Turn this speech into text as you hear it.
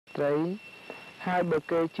ត្រីហើយបើ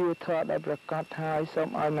គេជឿធម៌ដែលប្រកបហើយសូម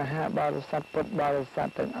ឲ្យមហាបរិស័ទពុទ្ធបរិស័ទ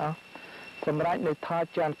ទាំងអស់សម្រាប់នៅថត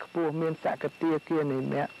ជាន់ខ្ពស់មានសកតាគានិ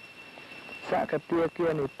មៈសកតាគា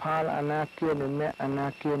និផលអនាគានិមៈអនា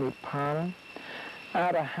គានិផលអ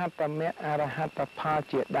រហត្តមៈអរហត្តផល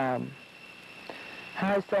ជាដើម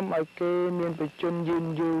ហើយសូមឲ្យគេមានបច្ចុប្បន្នយឺន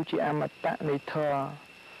យូរជាអមតៈនៃធម៌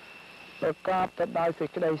ប្រកបទៅដោយសេច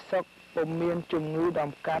ក្តីសុខពុំមានជំងឺដំ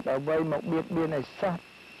កាត់អ្វីមកបៀតបៀនឲ្យសោះ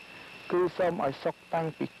គឺសូមឲ្យសុខតាំង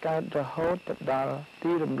ពីកើតរហូតទៅដល់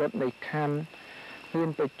ទីរំលត់នៃខណ្ឌមាន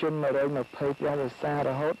បច្ចុប្បន្ន120ព្រះវស្សារ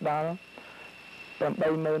ហូតដល់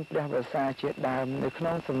80000ព្រះវស្សាជាដើមនៅក្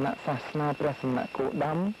នុងសំណាក់សាសនាព្រះសំណាក់គោដ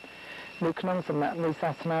មនៅក្នុងសំណាក់នៃ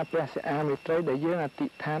សាសនាព្រះសិអាមេត្រីដែលយើងអធិ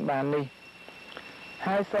ដ្ឋានបាននេះ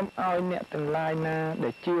ហើយសូមឲ្យអ្នកទាំងឡាយណាដែ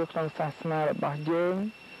លជឿក្នុងសាសនារបស់យើង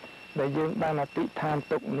ដែលយើងបានអធិដ្ឋាន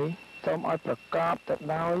ទុកនេះសូមឲ្យប្រកបទៅ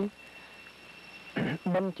ដោយ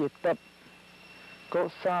បុណ្យជាទឹកកុ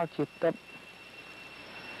សលជាទឹក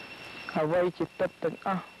អ្វីជាទឹកទាំងអ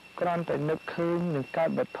ស់គ្រាន់តែនឹកឃើញនឹងកើត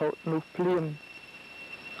វត្ថុនោះភ្លាម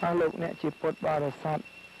អស់លោកអ្នកជាពុទ្ធបរិស័ទ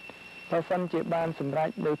បើសិនជាបានសម្រេច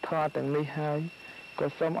នៅធម៌ទាំងនេះហើយក៏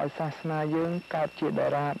សូមឲ្យសាសនាយើងកើតជាដ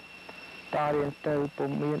រាបតរៀនទៅ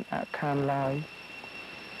ពុំមានអខានឡើយ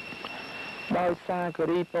ដោយសារគិ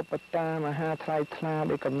រីបពតាមហាថ្លៃថ្លា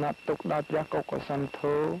ដែលកំណត់ទុកដោយព្រះកុកសន្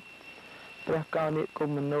ធោព្រះកោនិគ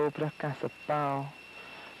មនោព្រះកាសបោ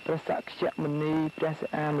ព្រះសក្យមុនីព្រះសិ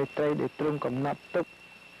អាមេត្រីដែលទ្រង់កំណត់ទុក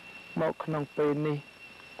មកក្នុងពេលនេះ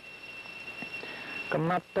កំ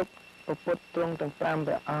ណត់ទុកពុទ្ធទ្រង់ទាំង5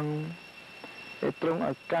ព្រះអង្គដែលទ្រង់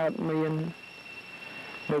ឲ្យកើតមាន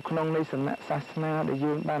នៅក្នុងនៃសំណាក់សាសនាដែល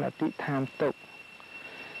យើងបានអធិដ្ឋានទុក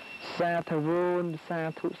សាធវូនសា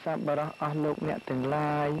ធុសប្បុរសអស់លោកអ្នកទាំង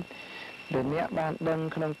ឡាយដែលអ្នកបានដឹង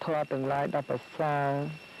ក្នុងធម៌ទាំងឡាយដ៏ប្រសើរ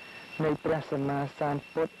នៃព្រះសម្មាសម្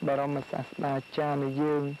ពុទ្ធបរមសាស្តាចារ្យនៃ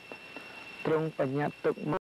យើងទ្រង់បញ្ញត្តិទុក